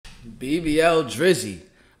BBL Drizzy.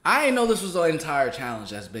 I didn't know this was an entire challenge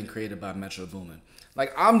that's been created by Metro Boomin.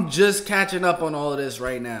 Like, I'm just catching up on all of this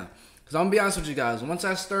right now. Because I'm going to be honest with you guys. Once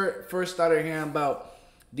I first started hearing about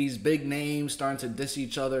these big names starting to diss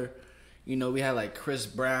each other, you know, we had like Chris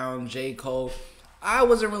Brown, J. Cole. I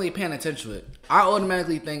wasn't really paying attention to it. I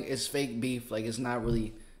automatically think it's fake beef. Like, it's not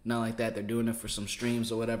really nothing like that. They're doing it for some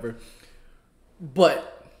streams or whatever.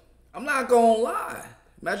 But I'm not going to lie.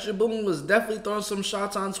 Metro Boomin was definitely throwing some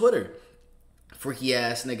shots on Twitter. Freaky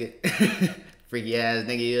ass nigga. Freaky ass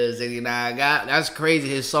nigga, you 69 got. That's crazy.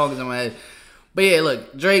 His song is in my head. But yeah,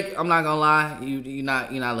 look, Drake, I'm not gonna lie, you're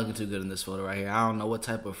not looking too good in this photo right here. I don't know what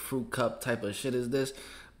type of fruit cup type of shit is this,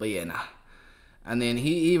 but yeah, nah. And then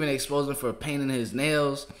he even exposed him for painting his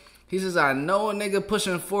nails. He says, I know a nigga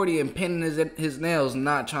pushing 40 and painting his nails,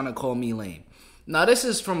 not trying to call me lame. Now this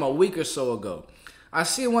is from a week or so ago. I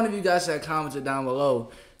see one of you guys that commented down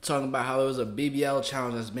below talking about how there was a BBL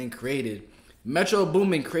challenge that's been created. Metro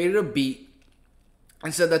Boomin created a beat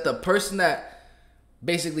and said that the person that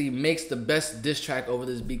basically makes the best diss track over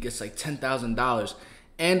this beat gets like $10,000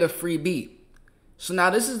 and a free beat. So now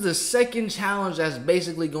this is the second challenge that's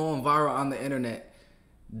basically going viral on the internet,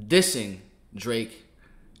 dissing Drake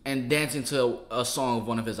and dancing to a song of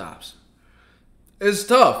one of his ops. It's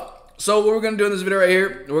tough. So what we're going to do in this video right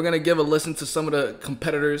here, we're going to give a listen to some of the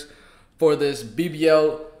competitors for this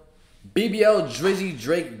BBL Drizzy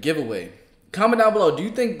Drake giveaway. Comment down below, do you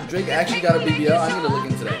think Drake actually got a BBL? I need to look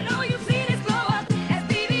into that.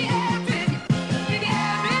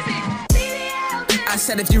 I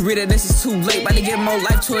said if you read it, this is too late. About to give more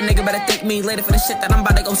life to a nigga, better thank me later for the shit that I'm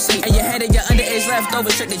about to go see. And your head and your underage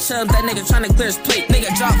leftovers, strictly chubs, that nigga trying to clear his plate.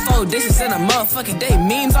 Nigga drop 4 dishes in a motherfucking day.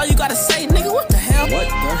 Memes, all you gotta say, nigga, what the hell? What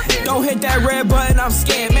the hell? Don't hit that red button, I'm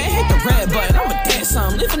scared, man. Hit the red button, I'ma dance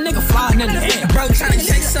some. Leave a nigga flying in the air. Bro, trying to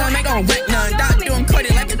check some, ain't gon' wreck none. Doc doing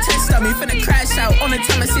Cody like a test of me. Finna crash out on the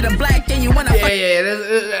time I see the black, then you wanna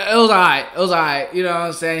it was alright. It was alright. You know what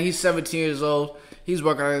I'm saying? He's 17 years old. He's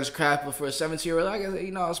working on his craft, but for a 17-year-old, I guess,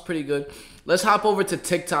 you know, it's pretty good. Let's hop over to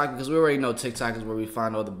TikTok, because we already know TikTok is where we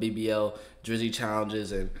find all the BBL Drizzy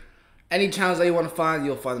challenges, and any challenge that you want to find,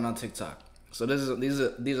 you'll find it on TikTok. So these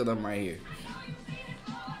are them right here.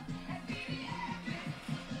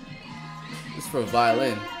 This is for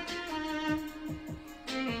violin.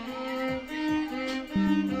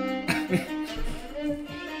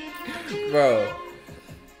 Bro.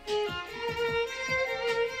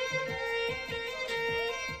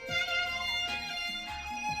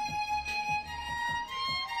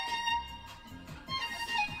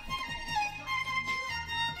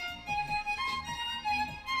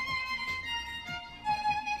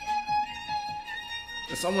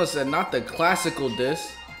 Someone said not the classical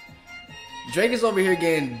diss. Drake is over here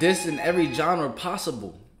getting dissed in every genre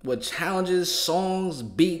possible, with challenges, songs,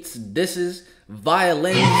 beats, disses,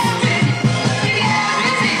 violins.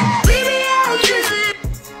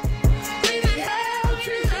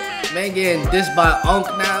 Man getting dissed by Unk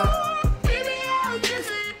now.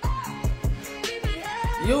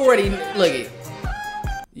 You already look it.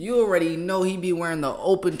 You already know he be wearing the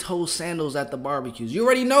open toe sandals at the barbecues. You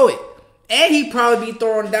already know it. And he probably be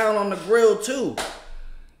throwing down on the grill too.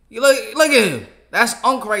 You look at him. That's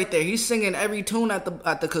Unk right there. He's singing every tune at the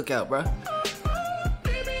cookout, bro.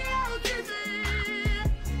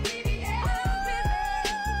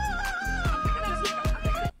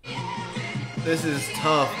 This is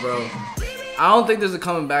tough, bro. I don't think there's a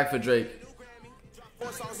coming back for Drake.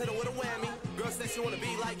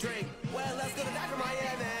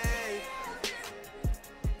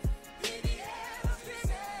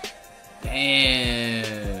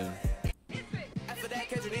 Damn.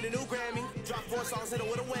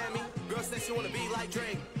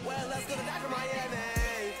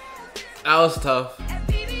 That was tough.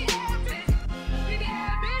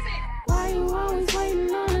 Why you always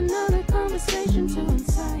waiting on another conversation to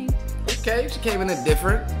incite? Okay, she came in a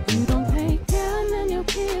different. You don't take care and then your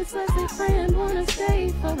kids let their friend wanna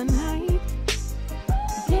stay for the night. You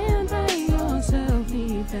can't buy yourself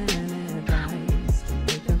even advice.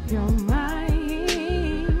 Make up your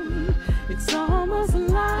mind. It's almost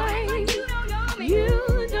like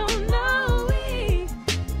you don't know it.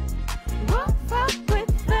 What fuck with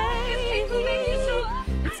faith?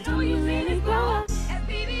 It's till you really grow up.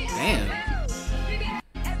 Damn.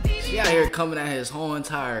 She out here coming at his whole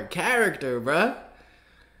entire character, bruh.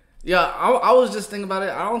 Yeah, I was just thinking about it.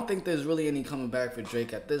 I don't think there's really any coming back for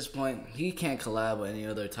Drake at this point. He can't collab with any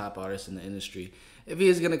other top artist in the industry. If he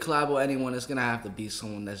is going to collab with anyone, it's going to have to be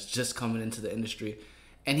someone that's just coming into the industry.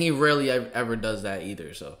 And he rarely ever does that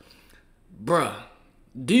either. So, bruh,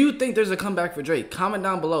 do you think there's a comeback for Drake? Comment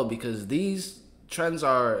down below, because these trends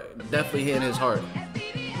are definitely hitting his heart.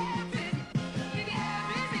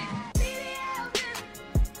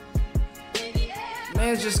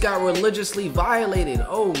 Man's just got religiously violated.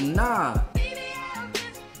 Oh nah.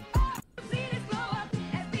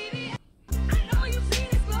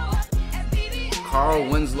 Carl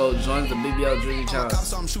Winslow joins the BBL Drizzy challenge.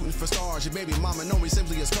 I'm shooting for stars. Your baby mama know me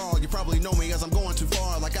simply as Carl. You probably know me as I'm going too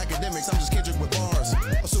far. Like academics, I'm just Kendrick with bars.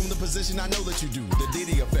 Assume the position I know that you do. The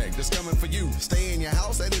Diddy effect is coming for you. Stay in your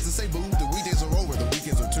house, that is to say, boo. The weekdays are over, the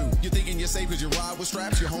weekends are too. You're thinking you're safe because you ride with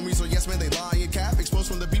straps. Your homies are yes man, they lie and cap. Exposed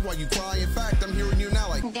from the beat while you cry. In fact, I'm hearing you now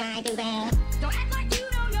like, don't act like you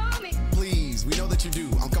don't know me. Please, we know that you do.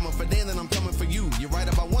 I'm coming for Dan and I'm coming for you. You're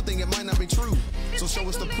right about one thing, it might not be true. So show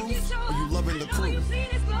us the proof, or you loving the crew.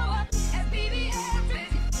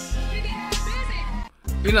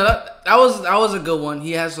 You know, that was a good one.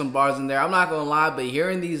 He has some bars in there. I'm not gonna lie, but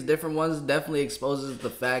hearing these different ones definitely exposes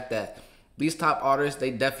the fact that these top artists,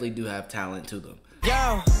 they definitely do have talent to them. Yo,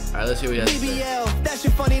 alright, let's hear what he has to say. BBL, that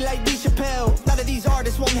shit funny like D. Chappelle. None of these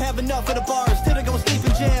artists won't have enough of the bars till they go sleep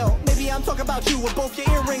in jail. Maybe I'm talking about you with both your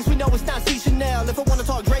earrings. We know it's not C. Chanel. If I wanna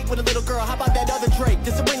talk Drake with a little girl, how about that other Drake?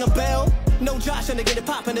 Does it ring a bell? No Josh and to get it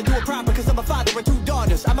poppin' and do it proper, cause I'm a father of 2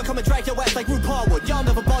 daughters. I'ma come and drag your ass like RuPaul would. Y'all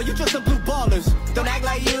never ball, you just some blue ballers. Don't act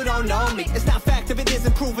like you don't know me. It's not fact if it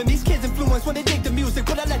isn't proven. These kids influence when they dig the music,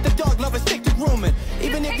 but I let the dog lovers stick to grooming.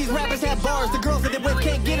 Even if these rappers have bars, the girls that they with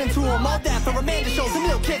can't get into them. All that for Amanda shows, them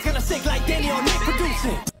little kids gonna sick like Danny or Nick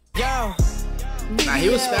producing. Yo, nah, he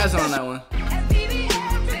was spazzing on that one.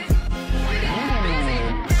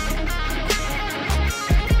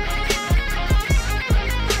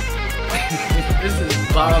 This is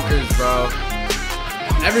bonkers, bro.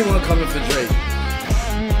 Everyone coming for Drake.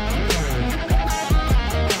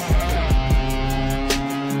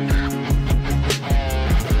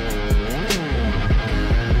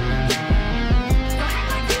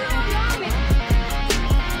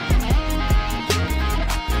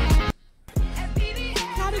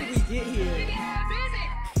 How did we get here?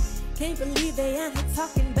 Can't believe they out here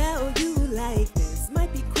talking about you like this.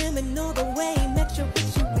 Might be criminal the way Metro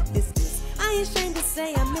hit you with this. I ain't ashamed to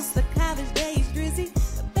say I miss the college days, Drizzy.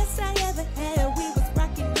 The best I ever had, we was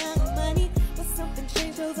rocking Young Money. But something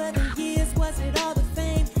changed over the years. Was it all the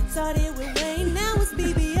fame? Started with Wayne, now it's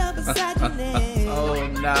BBL beside your name. Oh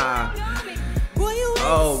nah. Boy, you ain't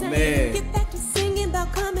Oh the same. man. Get back to singing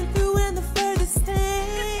about coming through and the furthest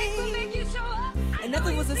thing. And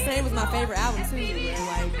nothing was the same as my favorite album too. Bro.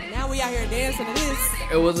 Like now we out here dancing to this.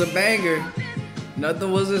 It was a banger.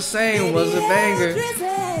 Nothing was the same. Was a banger.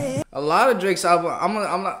 Drizzy. A lot of Drake's album. I'm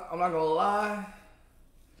not gonna lie.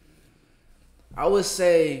 I would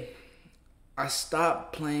say I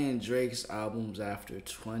stopped playing Drake's albums after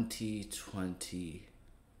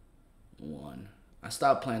 2021. I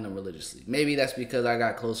stopped playing them religiously. Maybe that's because I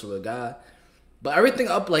got closer with God. But everything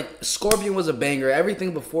up, like Scorpion was a banger.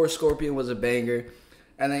 Everything before Scorpion was a banger.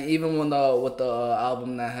 And then even with the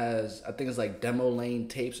album that has, I think it's like Demo Lane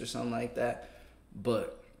tapes or something like that.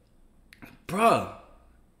 But, bruh,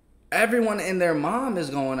 everyone and their mom is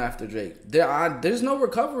going after Drake. There's no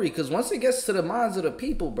recovery because once it gets to the minds of the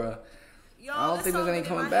people, bruh, I don't think there's any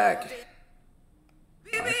coming back.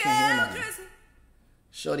 Oh, I can't hear nothing.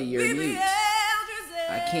 Shorty, you're mute.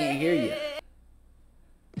 I can't hear you.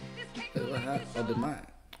 Oh, did my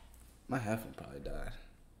headphone probably died.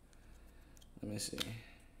 Let me see.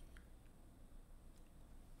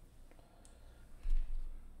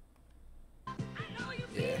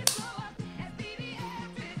 Yeah.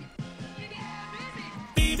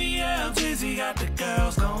 BBL Drizzy got the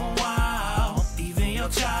girls going wild. Even your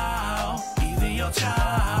child, even your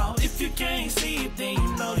child. If you can't see it, then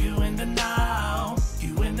you know you in the now.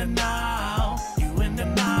 You in the now, you in the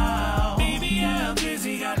now. BBL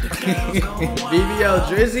Drizzy got the girls going wild. BBL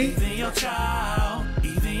Drizzy? Even your child,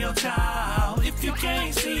 even your child. If you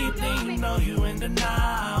can't see it, then you know you in the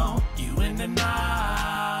now. You in the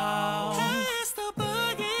now. It's the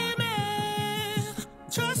boogeyman.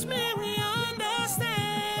 Trust me, we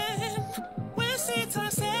understand. When she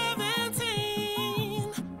turned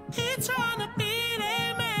 17, he tryna be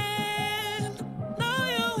that man. No,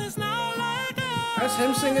 you is not like us. That's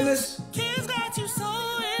him singing this? Kids got you so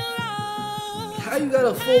in love. How you got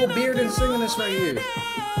a full beard and singing this right here?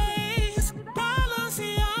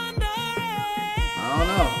 I don't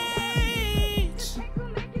know.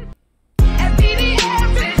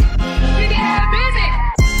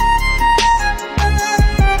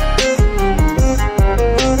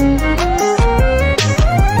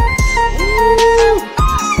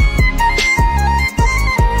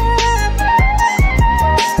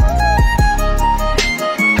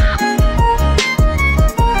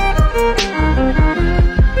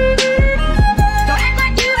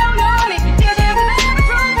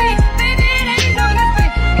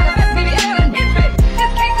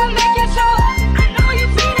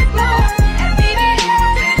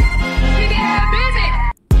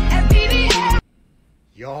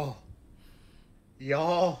 Yo.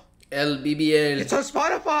 El BBL. It's on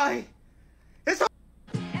Spotify. It's on.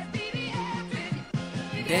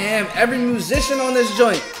 Damn, every musician on this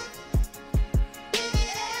joint.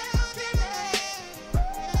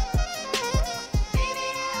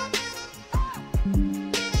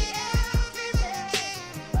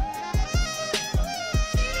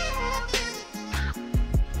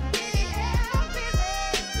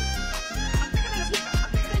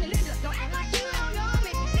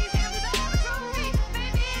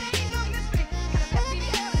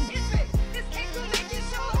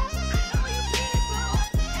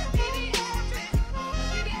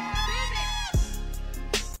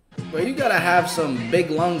 Bro, you gotta have some big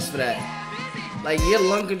lungs for that. Like, your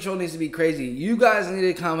lung control needs to be crazy. You guys need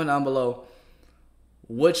to comment down below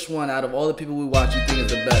which one out of all the people we watch you think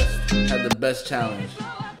is the best, had the best challenge.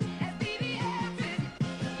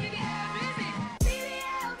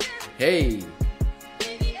 Hey.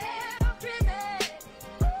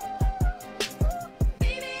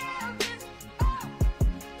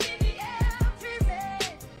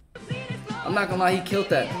 I'm not gonna lie, he killed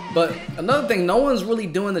that. But another thing, no one's really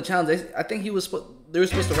doing the challenge. I think they were supposed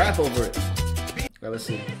to rap over it. Right, let's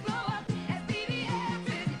see.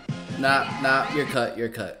 Nah, you're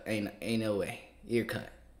cut. Ain't no way. You're cut.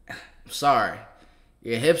 I'm sorry.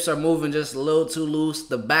 Your hips are moving just a little too loose.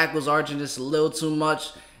 The back was arching just a little too much.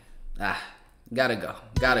 Gotta go.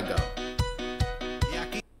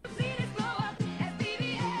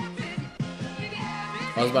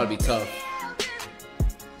 Oh, it's about to be tough.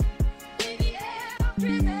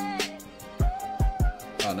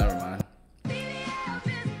 Oh, never mind.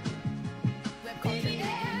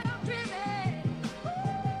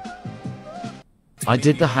 I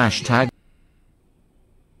did the hashtag.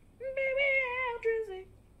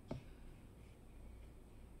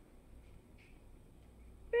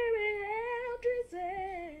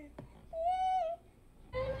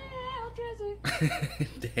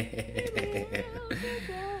 Damn.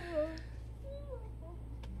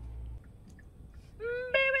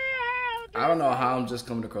 I don't know how I'm just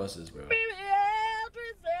coming across this, bro.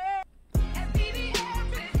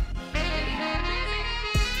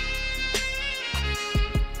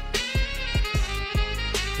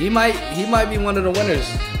 He might be one of the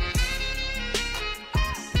winners.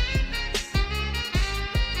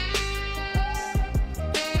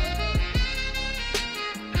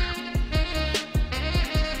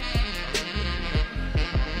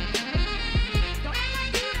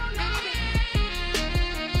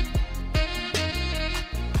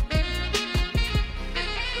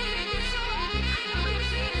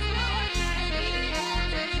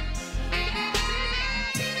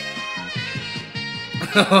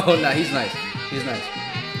 Oh, nah, he's nice. He's nice.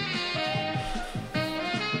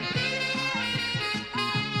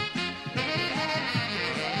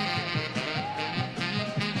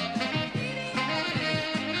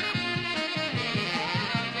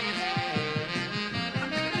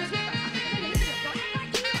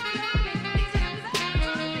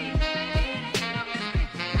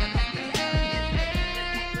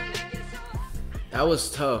 That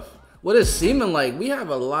was tough. What it's seeming like, we have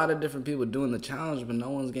a lot of different people doing the challenge, but no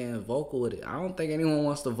one's getting vocal with it. I don't think anyone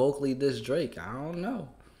wants to vocally diss Drake. I don't know.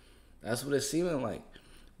 That's what it's seeming like.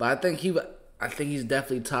 But I think he's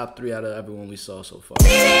definitely top 3 out of everyone we saw so far.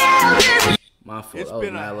 My fault. It's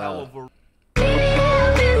been a hell of a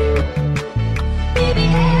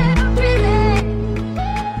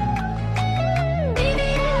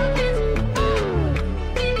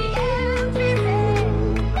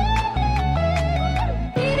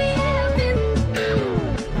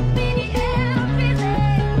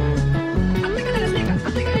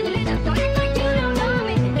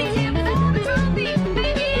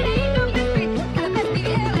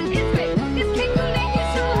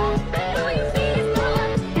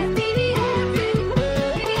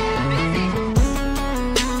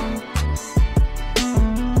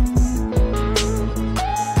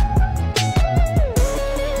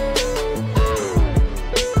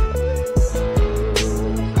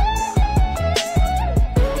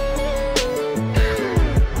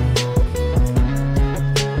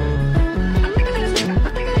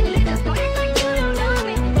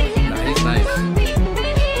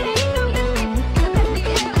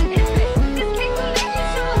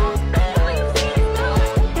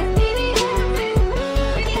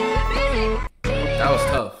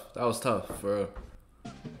tough, for real.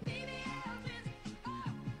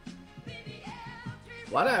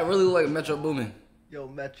 Why did I really look like Metro Boomin? Yo,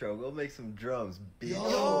 Metro, go make some drums, bitch. Yo!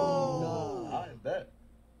 No, I bet.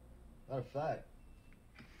 Matter of fact,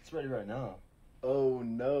 it's ready right now. Oh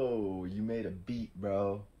no, you made a beat,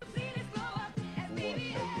 bro. What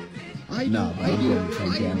the No, but I do everything,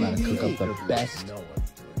 okay? I'm gonna cook up the best.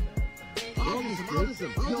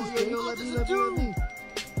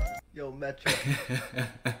 Yo, Metro.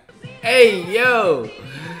 Hey, yo.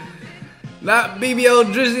 Not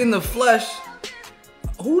BBL Drizzy in the flesh.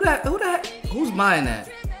 Who's buying that?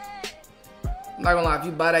 I'm not gonna lie, if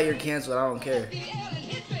you buy that, you're canceled. I don't care.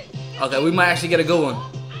 Okay, we might actually get a good one.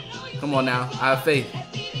 Come on now, I have faith.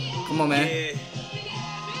 Come on, man. Yeah.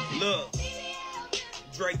 Look,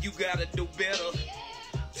 Drake, you gotta do better.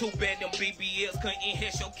 Too bad them BBLs couldn't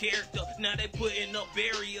enhance your character. Now they putting up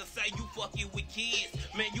barriers, say you fucking with kids.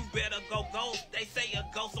 Man, you better go ghost. They say a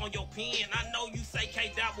ghost on your pen. I know you say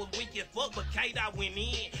K-Dot was weak as fuck, but K-Dot went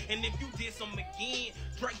in. And if you diss him again,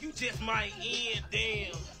 Drake, you just might end.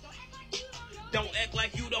 Damn. Don't act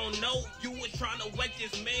like you don't know. You was trying to wake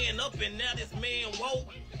this man up, and now this man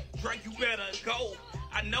woke. Drake, you better go.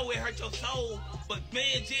 I know it hurt your soul, but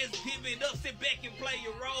man, just give it up. Sit back and play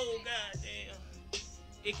your role. Goddamn.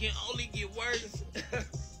 It can only get worse.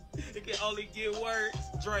 It can only get worse.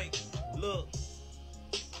 Drake, look.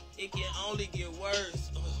 It can only get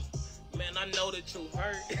worse. Man, I know the truth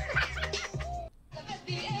hurt.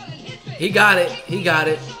 He got it. He got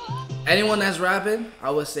it. Anyone that's rapping,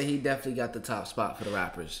 I would say he definitely got the top spot for the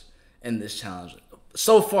rappers in this challenge.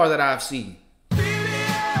 So far that I've seen.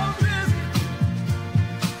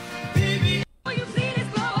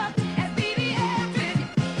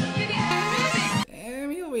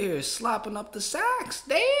 Damn, you over here slopping up the sacks.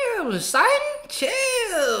 Damn, son,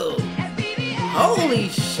 chill. Holy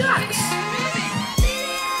shucks.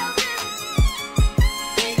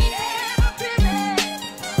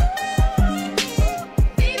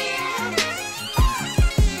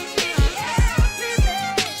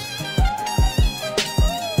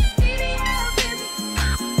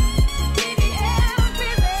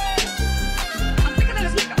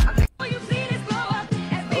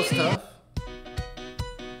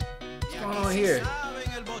 Here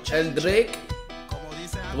and Drake,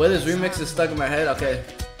 the way this remix is stuck in my head. Okay.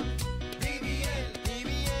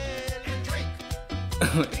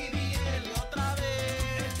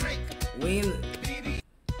 we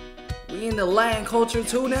in the Latin culture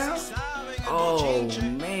too now. Oh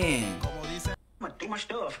man. Do my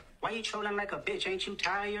stuff. Why you trolling like a bitch? Ain't you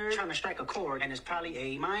tired? Trying to strike a chord, and it's probably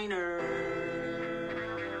A minor.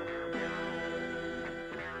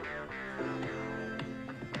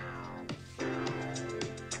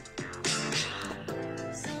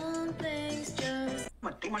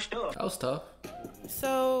 That was tough.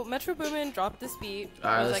 So Metro Boomin dropped this beat.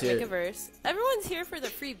 Alright, was let's like, hear make a verse. Everyone's here for the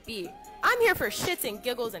free beat. I'm here for shits and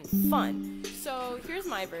giggles and fun. So here's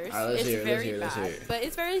my verse. Alright, let's it's hear it, very let's hear bad, it. but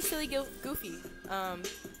it's very silly, goofy.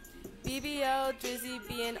 BBL, Drizzy,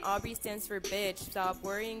 B, and Aubrey stands for bitch. Stop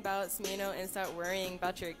worrying about Smino and start worrying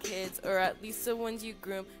about your kids, or at least the ones you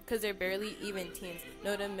groom, cause they're barely even teens.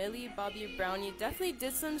 No to Millie, Bobby Brown, you definitely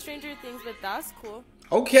did some stranger things, but that's cool.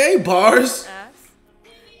 Okay, bars. Ass.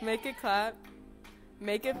 Make it clap.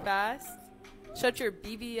 Make it fast. Shut your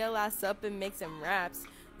BBL ass up and make some raps.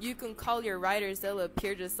 You can call your writers, they'll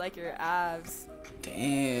appear just like your abs.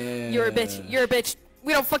 Damn. You're a bitch. You're a bitch.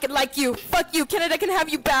 We don't fucking like you. Fuck you. Canada can have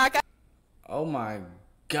you back. Oh my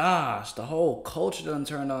gosh, the whole culture done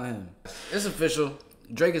turned on him. It's official.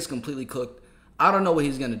 Drake is completely cooked. I don't know what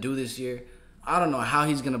he's gonna do this year. I don't know how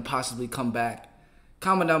he's gonna possibly come back.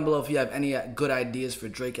 Comment down below if you have any good ideas for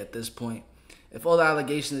Drake at this point. If all the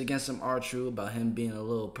allegations against him are true about him being a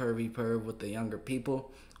little perv with the younger people,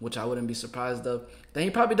 which I wouldn't be surprised of, then he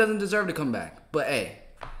probably doesn't deserve to come back. But hey,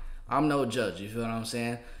 I'm no judge, you feel what I'm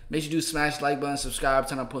saying? Make sure you do smash the like button, subscribe,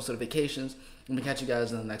 turn on post notifications. I'm gonna catch you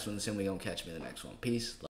guys in the next one the same way you're gonna catch me in the next one. Peace.